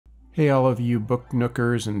Hey all of you book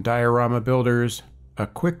Nookers and diorama builders, a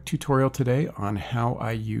quick tutorial today on how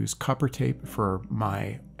I use copper tape for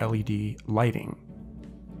my LED lighting.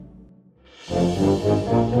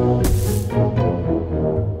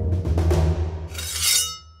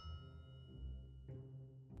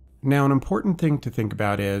 Now an important thing to think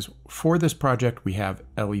about is, for this project we have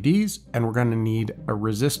LEDs and we're going to need a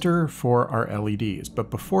resistor for our LEDs. But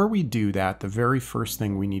before we do that, the very first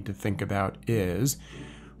thing we need to think about is,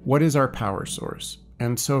 what is our power source?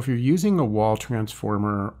 And so if you're using a wall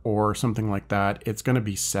transformer or something like that, it's going to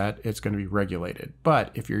be set, it's going to be regulated. But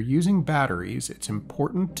if you're using batteries, it's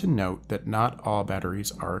important to note that not all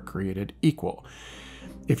batteries are created equal.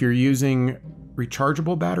 If you're using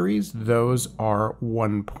rechargeable batteries, those are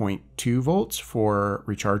 1.2 volts for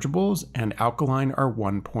rechargeables, and alkaline are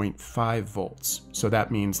 1.5 volts. So that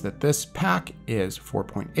means that this pack is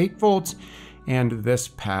 4.8 volts and this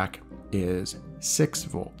pack is 6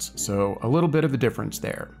 volts. So a little bit of a difference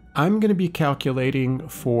there. I'm going to be calculating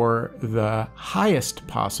for the highest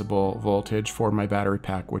possible voltage for my battery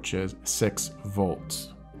pack, which is 6 volts.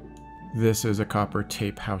 This is a copper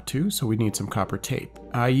tape how-to, so we need some copper tape.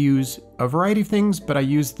 I use a variety of things, but I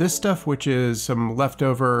use this stuff, which is some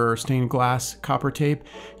leftover stained glass copper tape.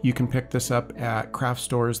 You can pick this up at craft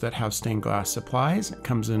stores that have stained glass supplies. It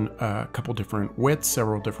comes in a couple different widths,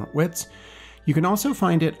 several different widths. You can also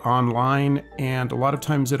find it online, and a lot of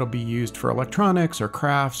times it'll be used for electronics or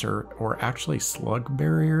crafts or actually slug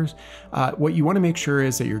barriers. What you want to make sure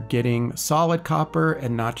is that you're getting solid copper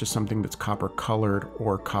and not just something that's copper colored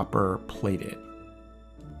or copper plated.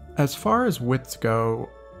 As far as widths go,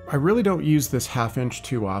 I really don't use this 1/2 inch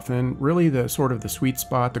too often. Really the sort of the sweet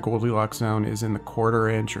spot, the Goldilocks zone, is in the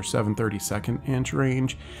 1/4 inch or 7/32 inch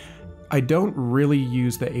range. I don't really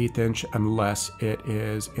use the 1/8 inch unless it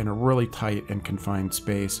is in a really tight and confined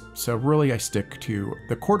space. So really I stick to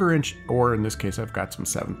the 1/4 inch, or in this case I've got some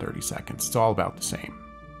 7/32. It's all about the same.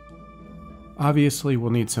 Obviously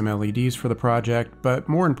we'll need some LEDs for the project, but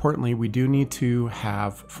more importantly we do need to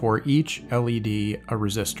have for each LED a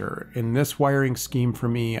resistor. In this wiring scheme for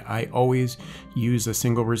me, I always use a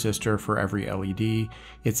single resistor for every LED.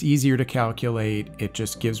 It's easier to calculate, it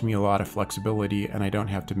just gives me a lot of flexibility, and I don't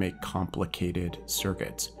have to make complicated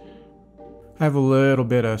circuits. I have a little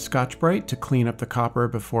bit of Scotch-Brite to clean up the copper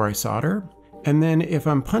before I solder. And then if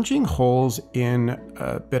I'm punching holes in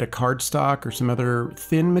a bit of cardstock or some other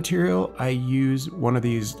thin material, I use one of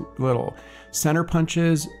these little center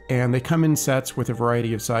punches, and they come in sets with a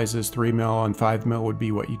variety of sizes. 3mm and 5mm would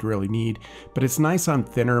be what you'd really need, but it's nice on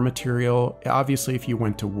thinner material. Obviously, if you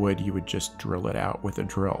went to wood, you would just drill it out with a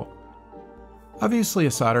drill. Obviously,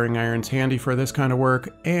 a soldering iron's handy for this kind of work,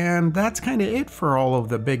 and that's kind of it for all of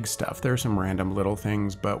the big stuff. There's some random little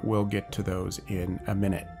things, but we'll get to those in a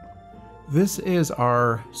minute. This is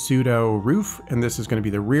our pseudo roof, and this is going to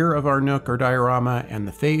be the rear of our Nook or diorama, and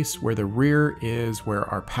the face, where the rear is where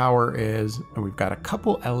our power is, and we've got a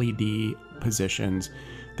couple LED positions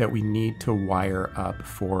that we need to wire up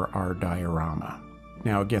for our diorama.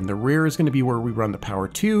 Now again, the rear is going to be where we run the power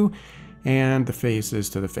to, and the face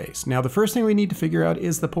is to the face. Now the first thing we need to figure out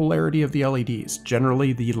is the polarity of the LEDs.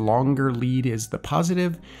 Generally the longer lead is the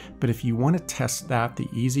positive, but if you want to test that, the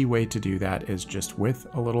easy way to do that is just with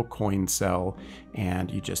a little coin cell,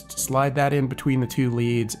 and you just slide that in between the two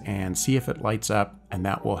leads and see if it lights up, and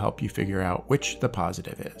that will help you figure out which the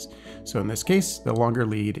positive is. So in this case, the longer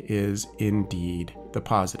lead is indeed the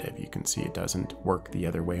positive. You can see it doesn't work the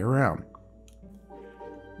other way around.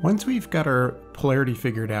 Once we've got our polarity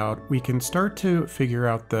figured out, we can start to figure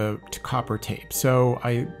out the copper tape. So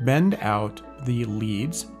I bend out the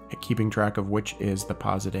leads, keeping track of which is the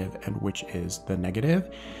positive and which is the negative,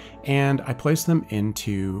 and I place them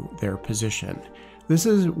into their position. This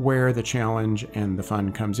is where the challenge and the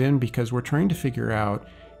fun comes in, because we're trying to figure out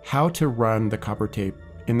how to run the copper tape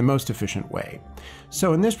in the most efficient way.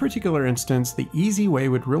 So in this particular instance, the easy way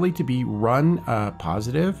would really to be run a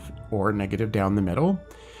positive or negative down the middle,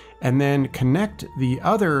 and then connect the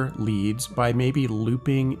other leads by maybe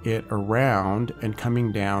looping it around and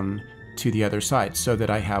coming down to the other side, so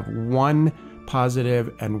that I have one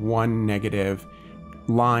positive and one negative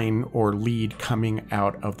line or lead coming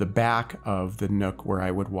out of the back of the Nook where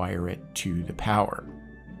I would wire it to the power.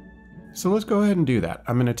 So let's go ahead and do that.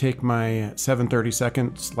 I'm going to take my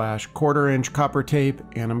 7/32/1/4 inch copper tape,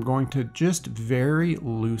 and I'm going to just very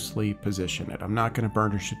loosely position it. I'm not going to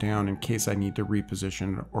burnish it down in case I need to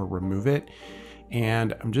reposition or remove it.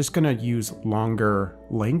 And I'm just going to use longer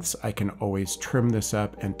lengths. I can always trim this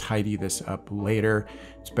up and tidy this up later.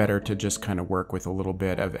 It's better to just kind of work with a little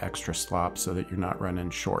bit of extra slop so that you're not running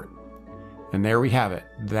short. And there we have it.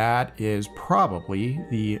 That is probably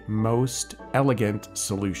the most elegant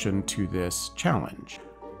solution to this challenge.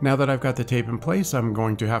 Now that I've got the tape in place, I'm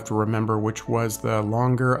going to have to remember which was the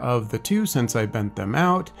longer of the two since I bent them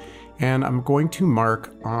out. And I'm going to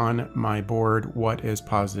mark on my board what is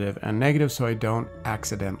positive and negative so I don't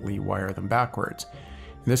accidentally wire them backwards.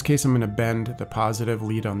 In this case, I'm going to bend the positive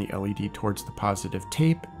lead on the LED towards the positive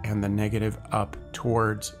tape and the negative up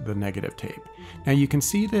towards the negative tape. Now you can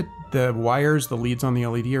see that the wires, the leads on the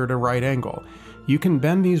LED are at a right angle. You can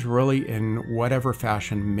bend these really in whatever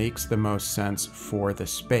fashion makes the most sense for the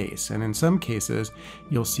space. And in some cases,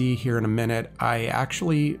 you'll see here in a minute, I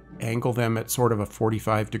actually angle them at sort of a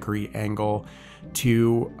 45-degree angle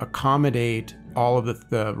to accommodate all of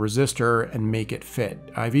the resistor and make it fit.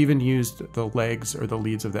 I've even used the legs or the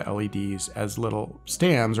leads of the LEDs as little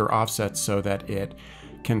stands or offsets so that it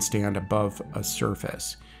can stand above a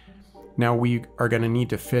surface. Now we are going to need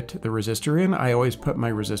to fit the resistor in. I always put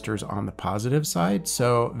my resistors on the positive side,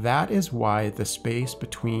 so that is why the space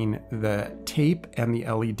between the tape and the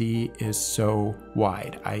LED is so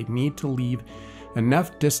wide. I need to leave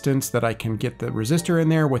enough distance that I can get the resistor in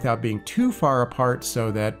there without being too far apart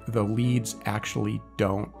so that the leads actually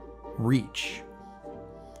don't reach.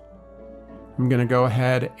 I'm going to go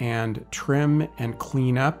ahead and trim and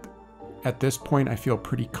clean up. At this point, I feel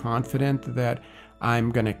pretty confident that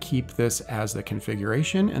I'm going to keep this as the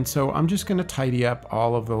configuration, and so I'm just going to tidy up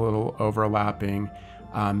all of the little overlapping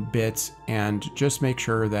bits and just make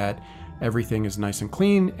sure that everything is nice and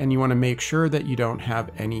clean. And you want to make sure that you don't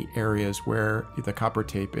have any areas where the copper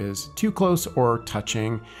tape is too close or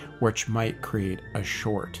touching, which might create a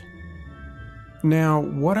short. Now,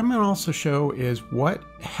 what I'm going to also show is what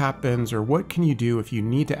happens or what can you do if you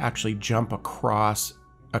need to actually jump across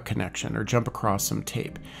a connection or jump across some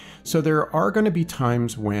tape. So there are going to be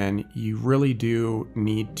times when you really do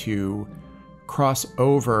need to cross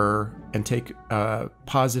over and take a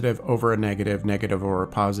positive over a negative, negative over a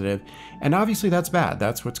positive. And obviously that's bad.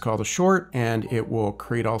 That's what's called a short, and it will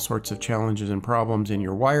create all sorts of challenges and problems in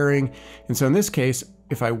your wiring. And so in this case,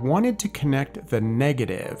 if I wanted to connect the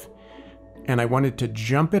negative and I wanted to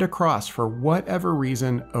jump it across for whatever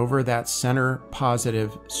reason over that center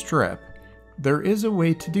positive strip, there is a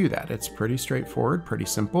way to do that. It's pretty straightforward, pretty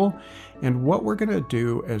simple. And what we're going to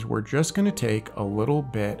do is we're just going to take a little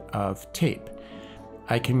bit of tape.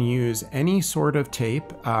 I can use any sort of tape.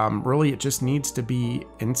 Really, it just needs to be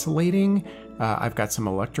insulating. I've got some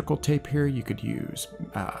electrical tape here. You could use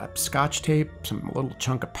Scotch tape, some little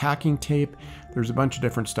chunk of packing tape. There's a bunch of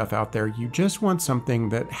different stuff out there. You just want something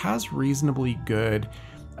that has reasonably good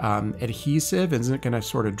adhesive, isn't going to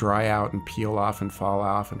sort of dry out and peel off and fall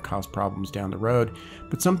off and cause problems down the road,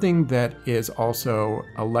 but something that is also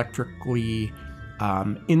electrically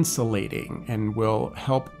insulating and will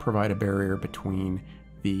help provide a barrier between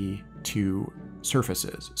the two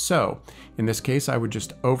surfaces. So in this case, I would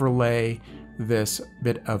just overlay this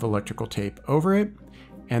bit of electrical tape over it,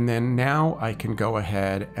 and then now I can go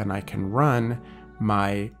ahead and I can run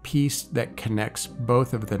my piece that connects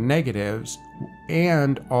both of the negatives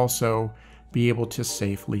and also be able to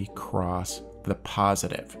safely cross the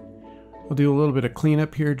positive. We'll do a little bit of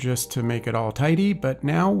cleanup here just to make it all tidy, but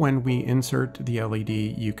now when we insert the LED,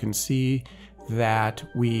 you can see that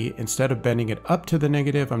instead of bending it up to the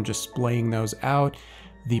negative, I'm just splaying those out.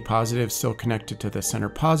 The positive still connected to the center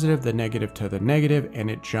positive, the negative to the negative,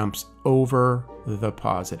 and it jumps over the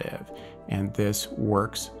positive. And this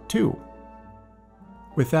works too.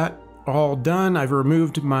 With that all done, I've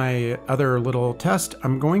removed my other little test.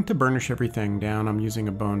 I'm going to burnish everything down. I'm using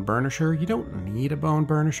a bone burnisher. You don't need a bone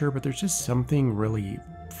burnisher, but there's just something really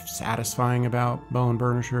satisfying about bone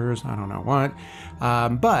burnishers. I don't know what,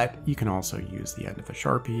 but you can also use the end of a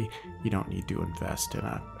Sharpie. You don't need to invest in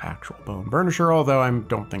an actual bone burnisher, although I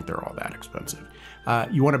don't think they're all that expensive.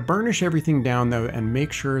 You want to burnish everything down though and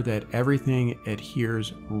make sure that everything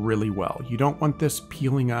adheres really well. You don't want this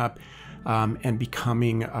peeling up and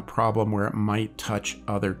becoming a problem where it might touch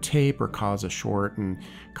other tape or cause a short and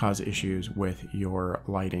cause issues with your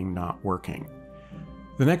lighting not working.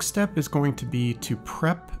 The next step is going to be to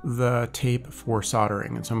prep the tape for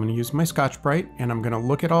soldering. And so I'm going to use my Scotch-Brite and I'm going to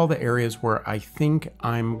look at all the areas where I think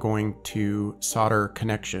I'm going to solder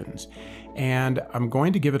connections. And I'm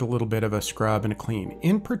going to give it a little bit of a scrub and a clean.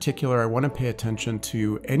 In particular, I want to pay attention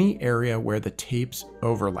to any area where the tapes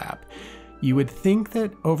overlap. You would think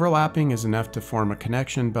that overlapping is enough to form a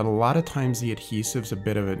connection, but a lot of times the adhesive's a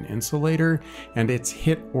bit of an insulator and it's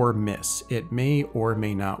hit or miss. It may or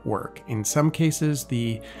may not work. In some cases,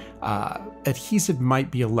 the adhesive might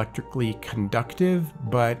be electrically conductive,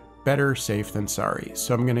 but better safe than sorry.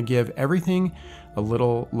 So I'm going to give everything a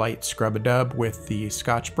little light scrub-a-dub with the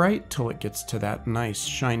Scotch-Brite till it gets to that nice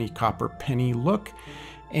shiny copper penny look.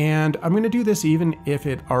 And I'm going to do this even if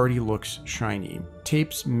it already looks shiny.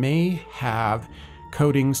 Tapes may have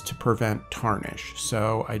coatings to prevent tarnish,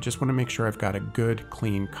 so I just want to make sure I've got a good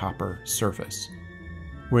clean copper surface.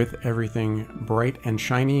 With everything bright and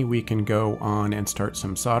shiny, we can go on and start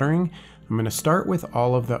some soldering. I'm going to start with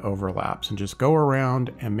all of the overlaps and just go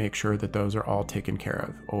around and make sure that those are all taken care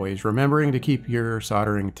of. Always remembering to keep your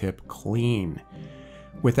soldering tip clean.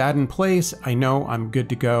 With that in place, I know I'm good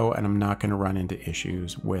to go and I'm not going to run into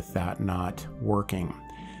issues with that not working.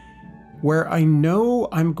 Where I know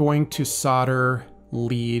I'm going to solder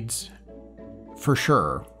leads for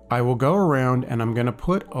sure, I will go around and I'm going to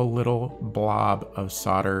put a little blob of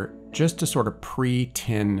solder just to sort of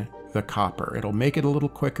pre-tin the copper. It'll make it a little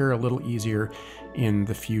quicker, a little easier in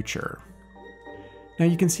the future. Now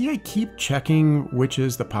you can see I keep checking which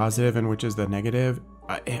is the positive and which is the negative.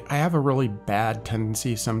 I have a really bad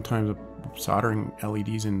tendency sometimes of soldering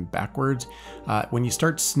LEDs in backwards. When you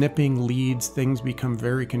start snipping leads, things become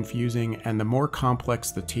very confusing, and the more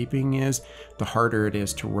complex the taping is, the harder it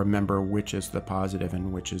is to remember which is the positive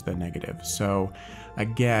and which is the negative. So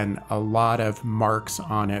again, a lot of marks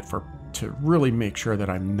on it to really make sure that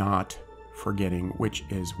I'm not forgetting which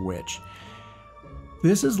is which.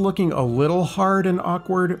 This is looking a little hard and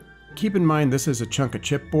awkward. Keep in mind, this is a chunk of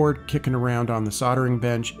chipboard kicking around on the soldering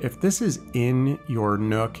bench. If this is in your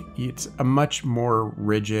Nook, it's a much more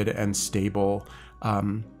rigid and stable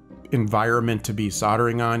environment to be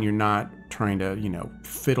soldering on. You're not trying to,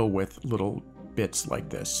 fiddle with little bits like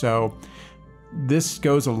this. So this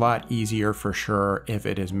goes a lot easier for sure if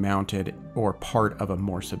it is mounted or part of a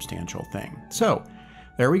more substantial thing. So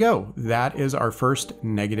there we go. That is our first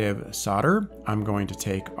negative solder. I'm going to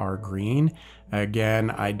take our green.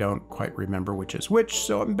 Again, I don't quite remember which is which,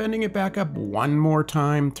 so I'm bending it back up one more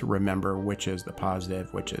time to remember which is the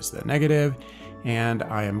positive, which is the negative. And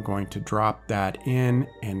I am going to drop that in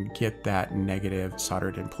and get that negative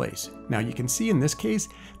soldered in place. Now you can see in this case,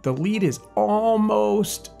 the lead is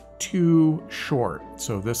almost too short.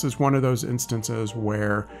 So this is one of those instances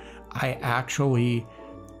where I actually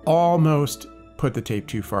almost put the tape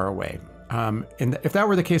too far away. And if that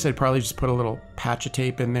were the case, I'd probably just put a little patch of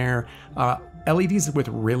tape in there. LEDs with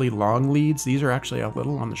really long leads, these are actually a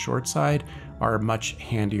little on the short side, are much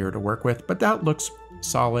handier to work with, but that looks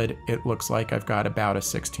solid. It looks like I've got about a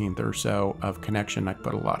 1/16 or so of connection. I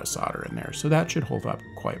put a lot of solder in there, so that should hold up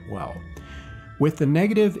quite well. With the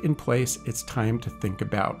negative in place, it's time to think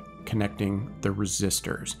about connecting the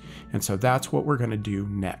resistors. And so that's what we're going to do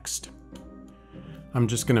next. I'm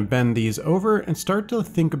just going to bend these over and start to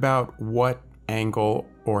think about what angle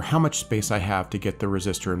or how much space I have to get the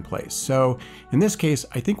resistor in place. So in this case,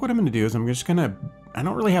 I think what I'm going to do is I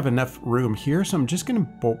don't really have enough room here, so I'm just going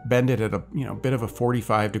to bend it at a bit of a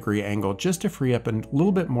 45-degree angle just to free up a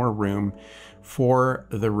little bit more room for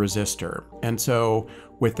the resistor. And so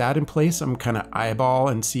with that in place, I'm kind of eyeball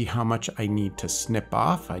and see how much I need to snip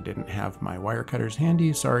off. I didn't have my wire cutters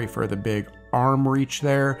handy. Sorry for the big arm reach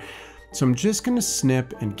there. So I'm just going to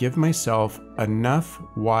snip and give myself enough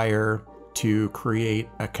wire to create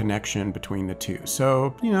a connection between the two.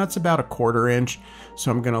 So, it's about a 1/4 inch. So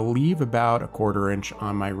I'm going to leave about a 1/4 inch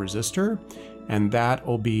on my resistor, and that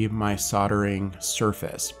will be my soldering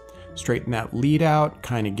surface. Straighten that lead out,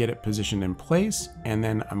 kind of get it positioned in place, and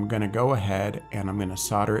then I'm going to go ahead and I'm going to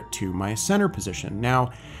solder it to my center position.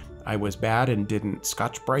 Now, I was bad and didn't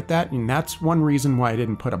Scotch-Brite that, and that's one reason why I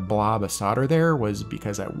didn't put a blob of solder there, was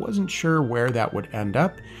because I wasn't sure where that would end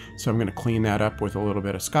up. So I'm going to clean that up with a little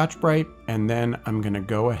bit of Scotch-Brite, and then I'm going to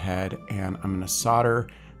go ahead and I'm going to solder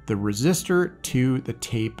the resistor to the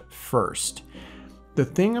tape first. The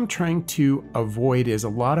thing I'm trying to avoid is a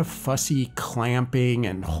lot of fussy clamping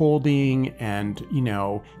and holding and,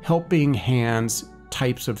 helping hands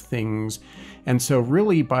types of things. And so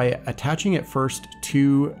really by attaching it first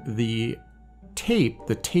to the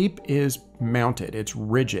tape is mounted, it's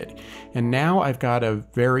rigid. And now I've got a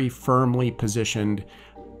very firmly positioned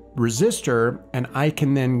resistor, and I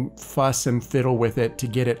can then fuss and fiddle with it to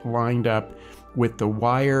get it lined up with the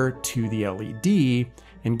wire to the LED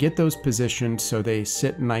and get those positioned so they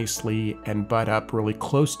sit nicely and butt up really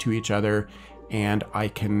close to each other, and I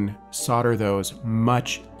can solder those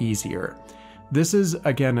much easier. This is,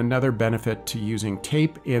 again, another benefit to using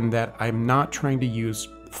tape in that I'm not trying to use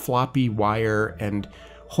floppy wire and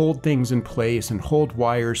hold things in place and hold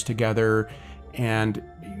wires together. And,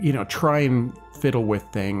 try and fiddle with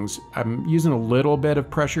things. I'm using a little bit of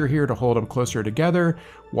pressure here to hold them closer together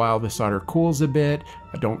while the solder cools a bit.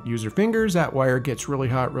 Don't use your fingers. That wire gets really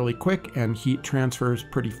hot really quick, and heat transfers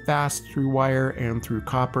pretty fast through wire and through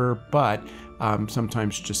copper, but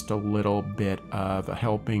sometimes just a little bit of a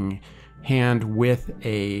helping hand with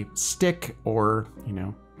a stick or,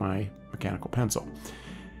 my mechanical pencil.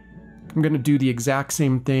 I'm going to do the exact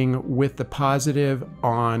same thing with the positive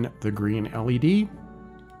on the green LED.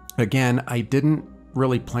 Again, I didn't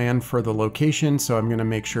really plan for the location, so I'm going to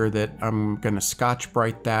make sure that I'm going to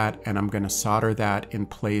Scotch-Brite that, and I'm going to solder that in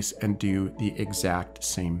place and do the exact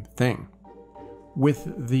same thing.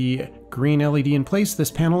 With the green LED in place,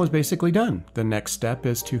 this panel is basically done. The next step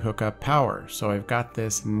is to hook up power. So I've got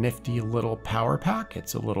this nifty little power pack.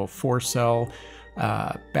 It's a little 4-cell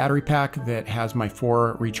battery pack that has my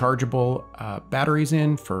 4 rechargeable batteries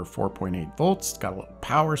in for 4.8 volts. It's got a little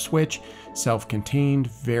power switch,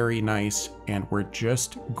 self-contained, very nice, and we're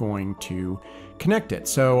just going to connect it.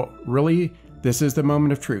 So really, this is the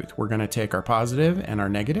moment of truth. We're going to take our positive and our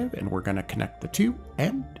negative, and we're going to connect the two,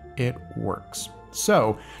 and it works.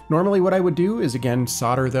 So normally what I would do is, again,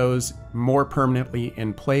 solder those more permanently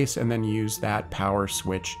in place and then use that power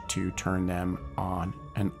switch to turn them on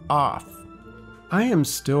and off. I am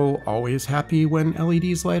still always happy when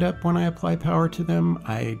LEDs light up when I apply power to them.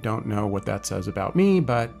 I don't know what that says about me,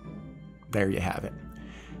 but there you have it.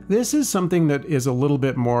 This is something that is a little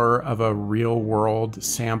bit more of a real world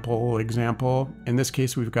sample example. In this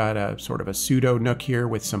case, we've got a sort of a pseudo Nook here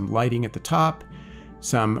with some lighting at the top,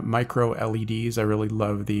 some micro LEDs. I really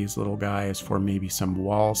love these little guys for maybe some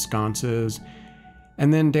wall sconces.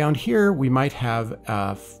 And then down here, we might have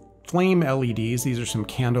flame LEDs. These are some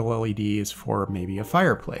candle LEDs for maybe a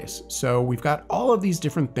fireplace. So we've got all of these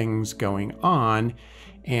different things going on,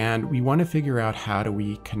 and we want to figure out how do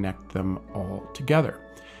we connect them all together.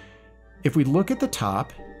 If we look at the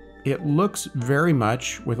top, it looks very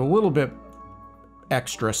much, with a little bit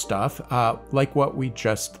extra stuff, like what we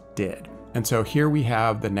just did. And so here we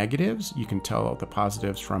have the negatives. You can tell the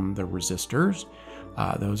positives from the resistors.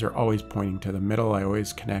 Those are always pointing to the middle. I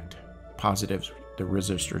always connect positives, the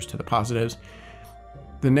resistors, to the positives.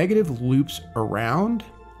 The negative loops around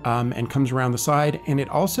and comes around the side, and it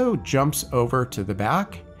also jumps over to the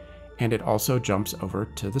back, and it also jumps over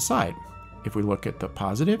to the side. If we look at the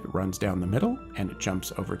positive, it runs down the middle, and it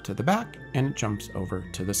jumps over to the back, and it jumps over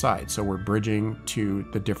to the side. So we're bridging to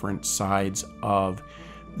the different sides of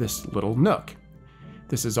this little Nook.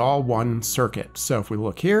 This is all one circuit. So if we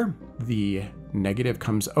look here, the negative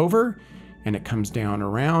comes over, and it comes down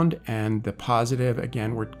around, and the positive,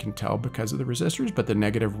 again, we can tell because of the resistors, but the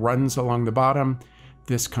negative runs along the bottom.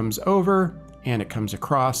 This comes over, and it comes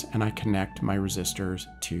across, and I connect my resistors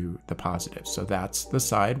to the positive. So that's the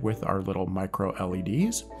side with our little micro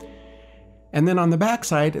LEDs. And then on the back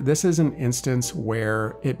side, this is an instance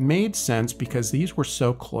where it made sense, because these were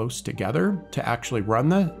so close together, to actually run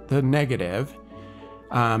the negative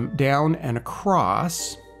down and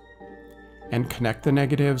across, and connect the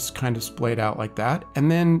negatives kind of splayed out like that,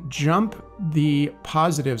 and then jump the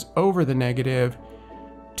positives over the negative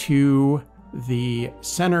to the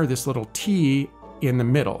center, this little T in the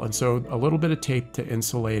middle. And so a little bit of tape to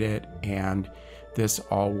insulate it, and this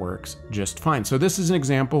all works just fine. So this is an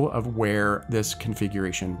example of where this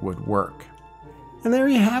configuration would work. And there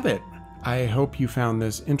you have it. I hope you found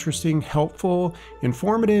this interesting, helpful,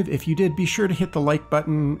 informative. If you did, be sure to hit the like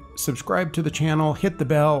button, subscribe to the channel, hit the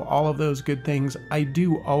bell, all of those good things. I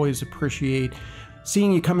do always appreciate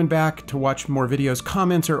seeing you coming back to watch more videos.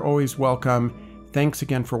 Comments are always welcome. Thanks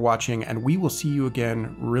again for watching, and we will see you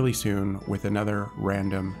again really soon with another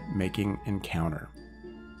random making encounter.